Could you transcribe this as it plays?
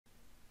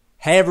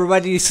Hey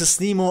everybody, this is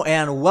Nemo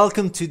and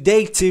welcome to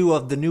day 2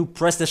 of the new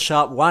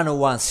PrestaShop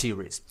 101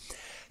 series.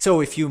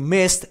 So if you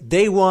missed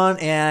day 1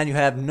 and you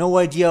have no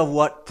idea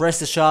what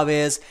PrestaShop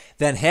is,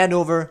 then head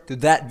over to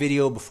that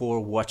video before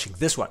watching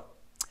this one.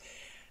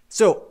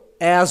 So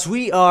as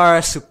we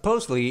are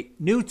supposedly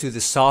new to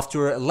the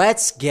software,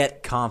 let's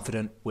get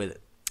confident with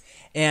it.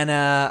 And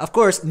of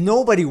course,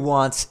 nobody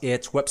wants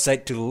its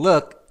website to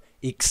look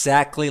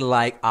exactly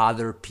like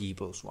other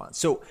people's ones.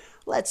 So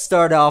let's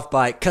start off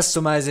by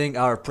customizing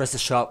our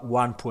PrestaShop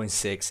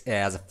 1.6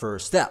 as a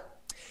first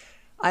step.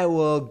 I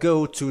will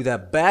go to the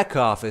back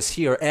office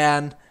here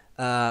and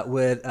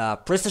with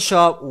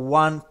PrestaShop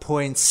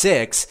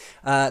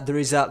 1.6 there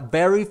is a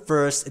very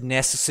first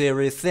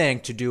necessary thing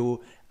to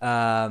do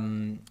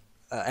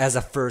as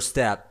a first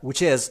step,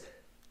 which is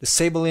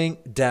disabling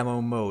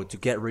demo mode to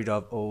get rid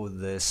of all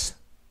this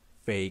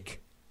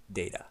fake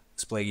data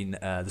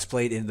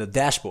displayed in the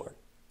dashboard.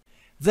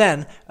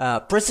 Then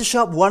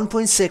PrestaShop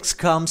 1.6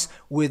 comes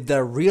with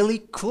the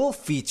really cool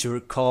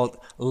feature called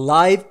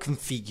Live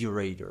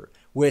Configurator,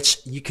 which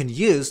you can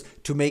use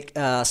to make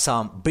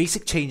some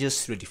basic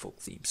changes to the default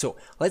theme. So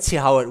let's see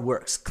how it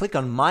works. Click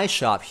on My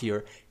Shop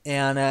here,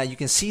 and you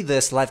can see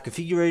this Live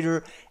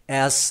Configurator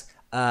as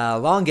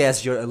long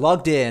as you're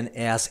logged in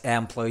as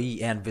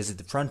employee and visit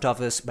the front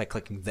office by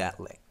clicking that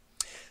link.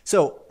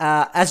 So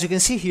as you can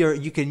see here,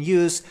 you can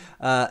use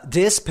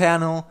this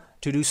panel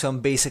to do some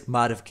basic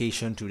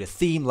modification to the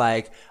theme,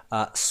 like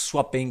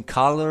swapping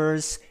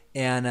colors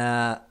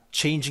and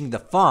changing the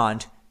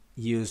font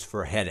used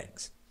for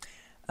headings.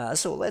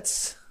 So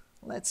let's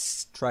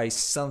try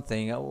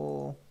something. I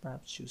will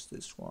perhaps choose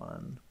this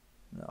one.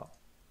 No.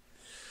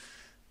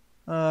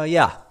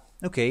 Yeah.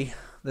 Okay.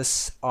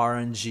 This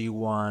orangey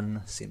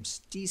one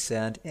seems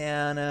decent,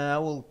 and I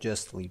will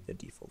just leave the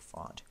default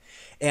font.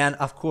 And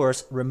of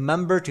course,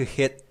 remember to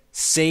hit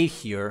save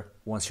here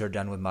once you're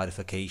done with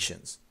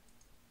modifications.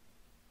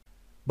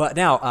 But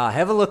now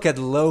have a look at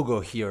the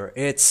logo here.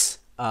 It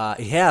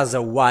has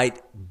a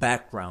white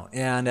background,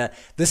 and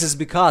this is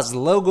because the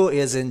logo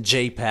is in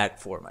JPEG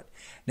format.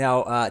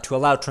 Now to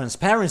allow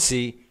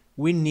transparency,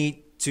 we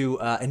need to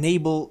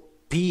enable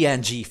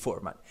PNG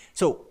format.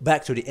 So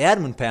back to the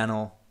admin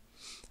panel,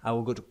 I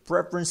will go to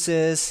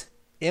Preferences,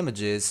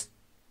 Images,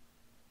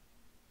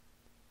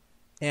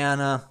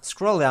 and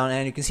scroll down,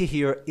 and you can see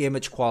here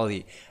Image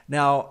Quality.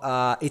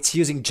 Now it's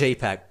using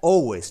JPEG,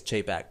 always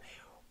JPEG.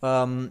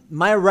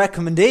 My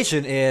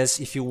recommendation is,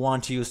 if you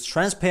want to use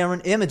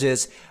transparent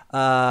images,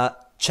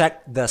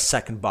 check the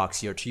second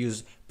box here to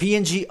use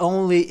PNG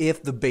only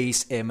if the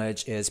base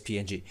image is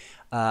PNG,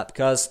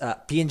 because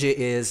PNG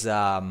is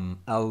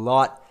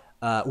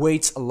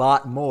weights a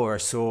lot more,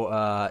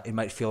 so it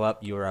might fill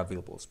up your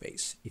available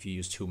space if you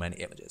use too many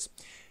images.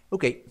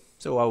 Okay,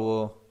 so I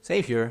will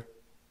save here.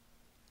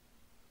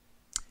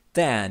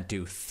 Then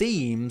do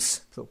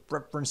themes, so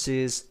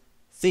preferences,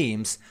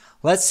 themes.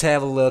 Let's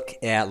have a look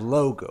at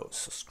logos.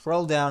 So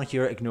scroll down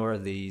here, ignore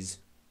these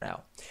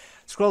now.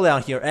 Scroll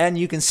down here, and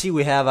you can see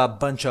we have a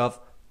bunch of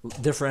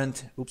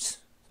different,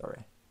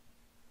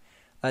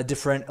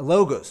 different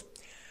logos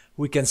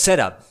we can set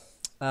up.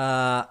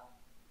 For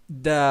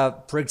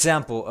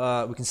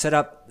example, we can set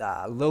up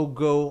a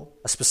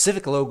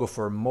specific logo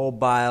for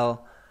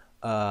mobile,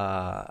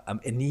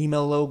 an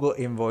email logo,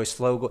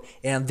 invoice logo,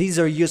 and these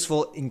are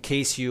useful in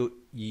case you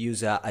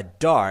use a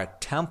dark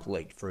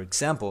template, for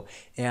example,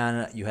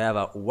 and you have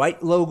a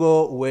white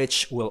logo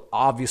which will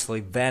obviously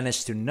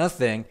vanish to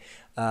nothing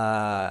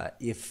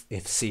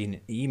if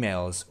seen in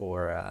emails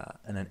or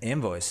in an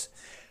invoice.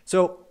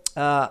 So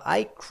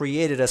I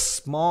created a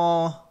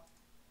small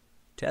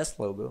test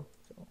logo.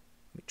 So let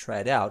me try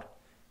it out.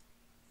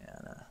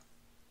 And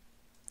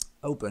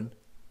open,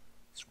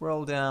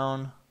 scroll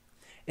down,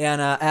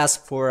 and as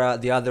for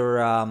the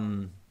other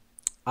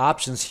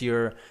options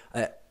here,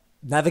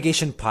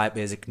 navigation pipe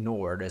is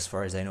ignored as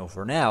far as I know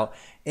for now,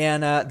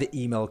 and the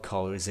email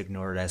color is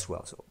ignored as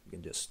well, so you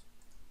can just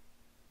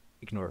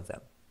ignore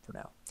them for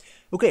now.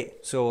 Okay,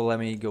 so let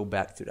me go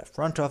back to the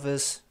front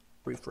office,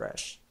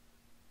 refresh,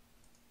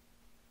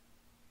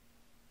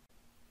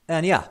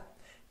 and yeah,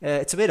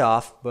 it's a bit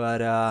off,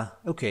 but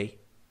okay,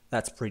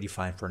 that's pretty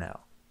fine for now.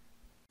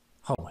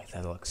 Oh my,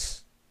 that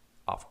looks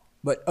awful.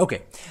 But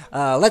okay,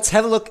 let's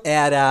have a look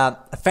at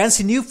a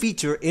fancy new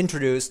feature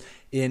introduced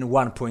in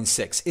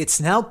 1.6. It's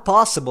now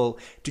possible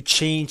to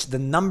change the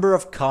number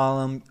of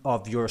columns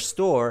of your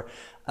store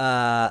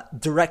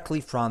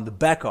directly from the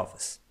back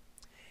office.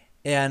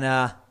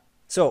 And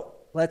so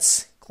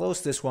let's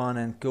close this one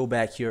and go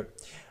back here.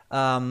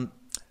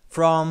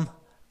 From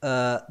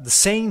the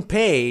same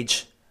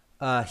page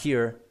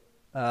here,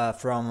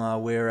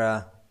 from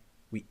where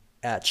we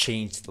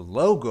changed the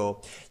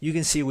logo, you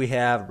can see we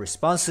have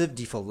responsive,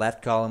 default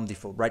left column,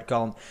 default right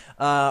column.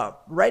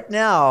 Right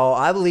now,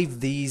 I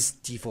believe these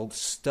default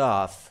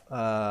stuff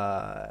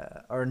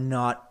are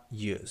not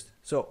used.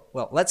 So,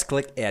 well, let's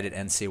click Edit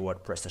and see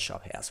what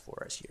PrestaShop has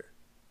for us here.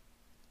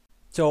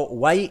 So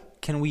why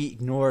can we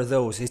ignore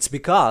those? It's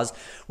because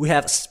we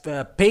have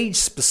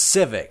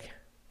page-specific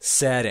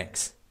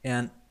settings,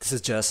 and this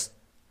is just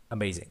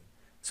Amazing.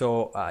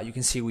 So you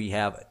can see we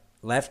have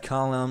left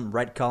column,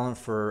 right column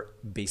for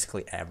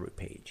basically every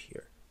page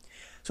here.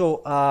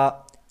 So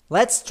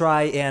let's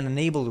try and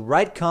enable the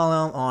right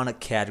column on a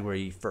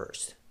category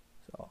first.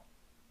 So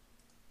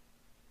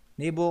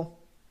enable,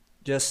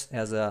 just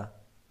as a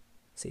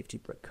safety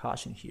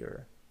precaution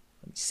here.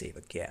 Let me save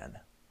again.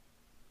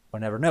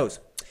 One never knows.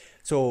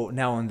 So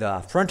now in the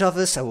front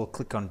office, I will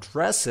click on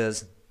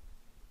dresses.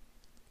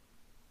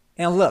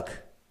 And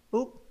look,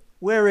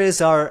 where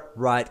is our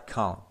right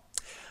column?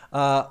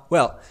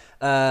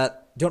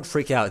 Don't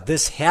freak out.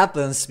 This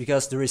happens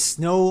because there is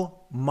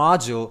no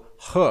module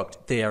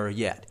hooked there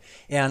yet.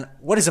 And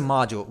what is a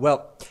module?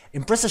 Well,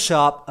 in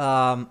PrestaShop,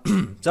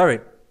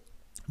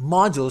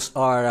 modules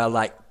are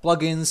like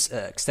plugins,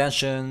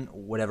 extension,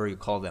 whatever you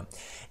call them.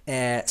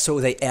 So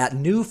they add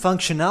new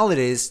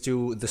functionalities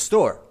to the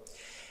store.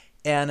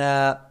 And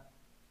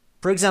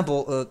for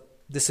example,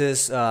 this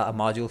is a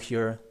module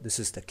here. This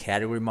is the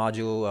category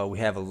module. We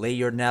have a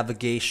layered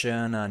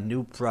navigation,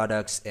 new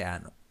products,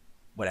 and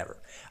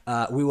whatever.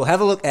 We will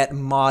have a look at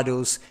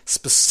modules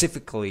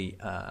specifically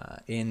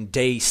in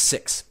day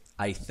 6,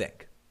 I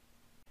think.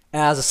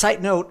 As a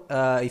side note,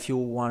 if you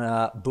want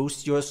to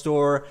boost your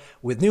store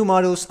with new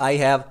modules, I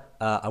have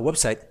a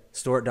website,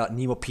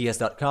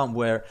 store.nemops.com,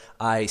 where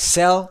I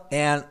sell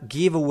and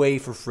give away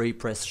for free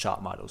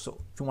PrestaShop models.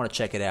 So if you want to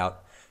check it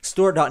out,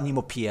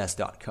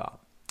 store.nemops.com.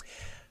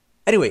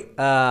 Anyway,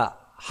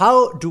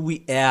 how do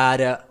we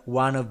add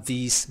one of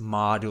these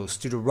modules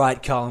to the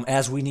right column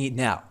as we need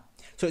now?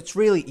 So it's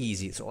really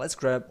easy. So let's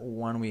grab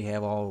one we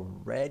have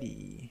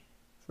already.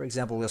 For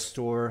example, the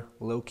store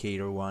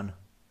locator one.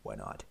 Why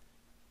not?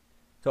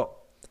 So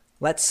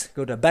let's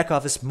go to back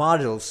office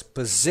modules,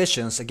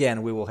 positions.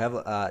 Again, we will have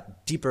a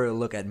deeper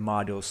look at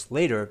modules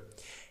later.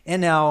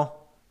 And now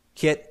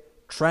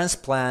hit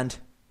transplant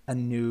a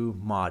new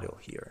module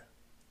here.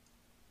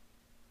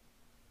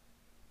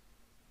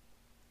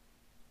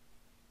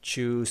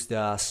 Choose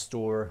the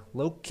store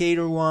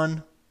locator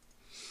one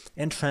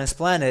and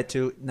transplant it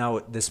to, now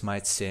this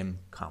might seem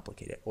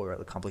complicated,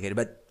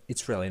 but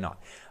it's really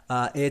not.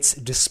 It's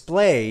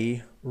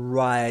display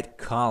right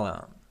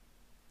column.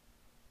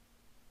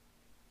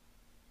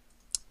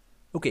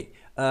 Okay,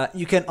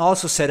 you can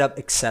also set up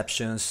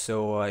exceptions,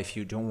 so if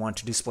you don't want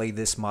to display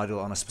this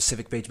module on a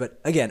specific page, but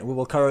again, we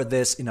will cover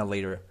this in a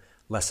later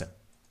lesson.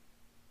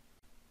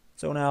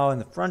 So now in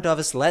the front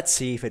office, let's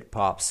see if it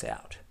pops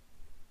out.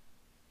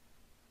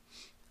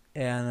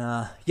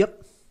 And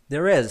yep,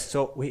 there is.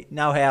 So we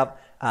now have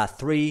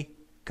 3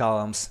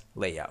 columns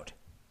layout.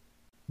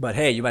 But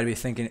hey, you might be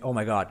thinking, oh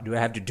my god, do I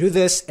have to do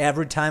this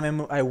every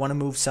time I want to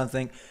move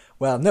something?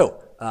 Well,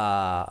 no.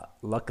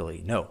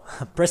 Luckily, no.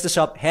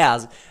 PrestaShop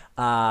has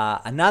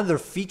another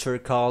feature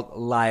called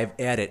Live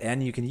Edit,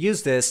 and you can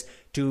use this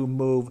to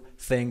move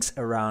things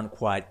around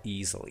quite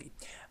easily.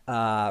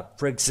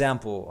 For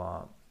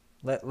example,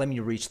 let me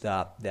reach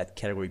that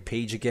category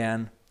page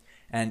again.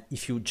 And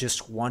if you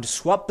just want to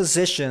swap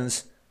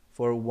positions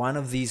for one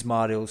of these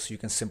modules, you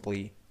can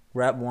simply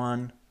grab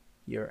one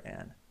here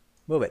and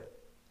move it.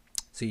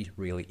 See,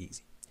 really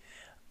easy.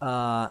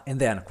 And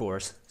then, of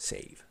course,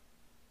 save.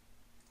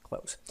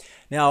 Close.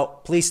 Now,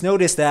 please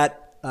notice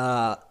that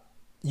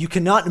you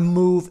cannot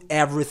move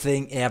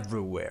everything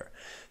everywhere.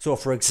 So,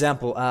 for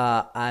example,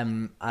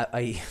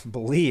 I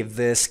believe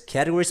this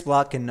categories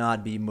block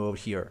cannot be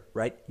moved here,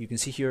 right? You can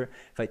see here,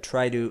 if I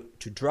try to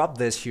drop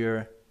this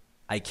here,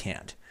 I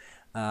can't.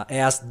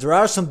 As there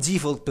are some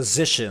default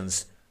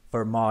positions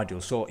for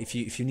modules. So if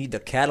you need the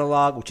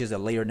catalog, which is a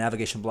layer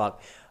navigation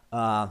block,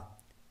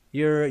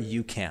 here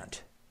you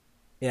can't.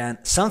 And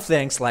some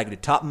things like the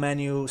top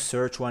menu,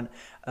 search one,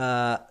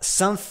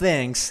 some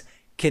things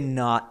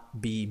cannot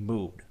be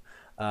moved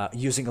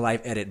using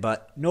Live Edit.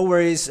 But no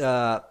worries,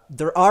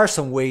 there are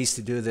some ways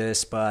to do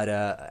this, but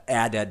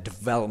at a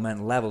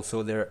development level,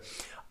 so they're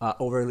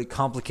overly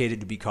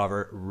complicated to be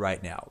covered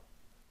right now.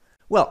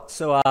 Well,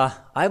 so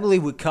I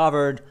believe we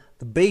covered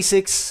the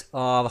basics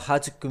of how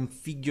to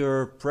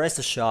configure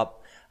PrestaShop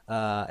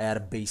at a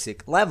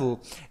basic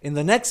level. In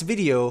the next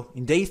video,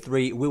 in day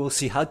 3, we will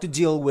see how to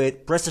deal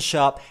with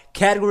PrestaShop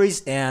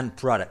categories and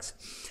products.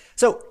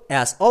 So,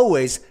 as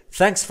always,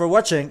 thanks for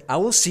watching. I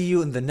will see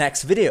you in the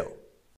next video.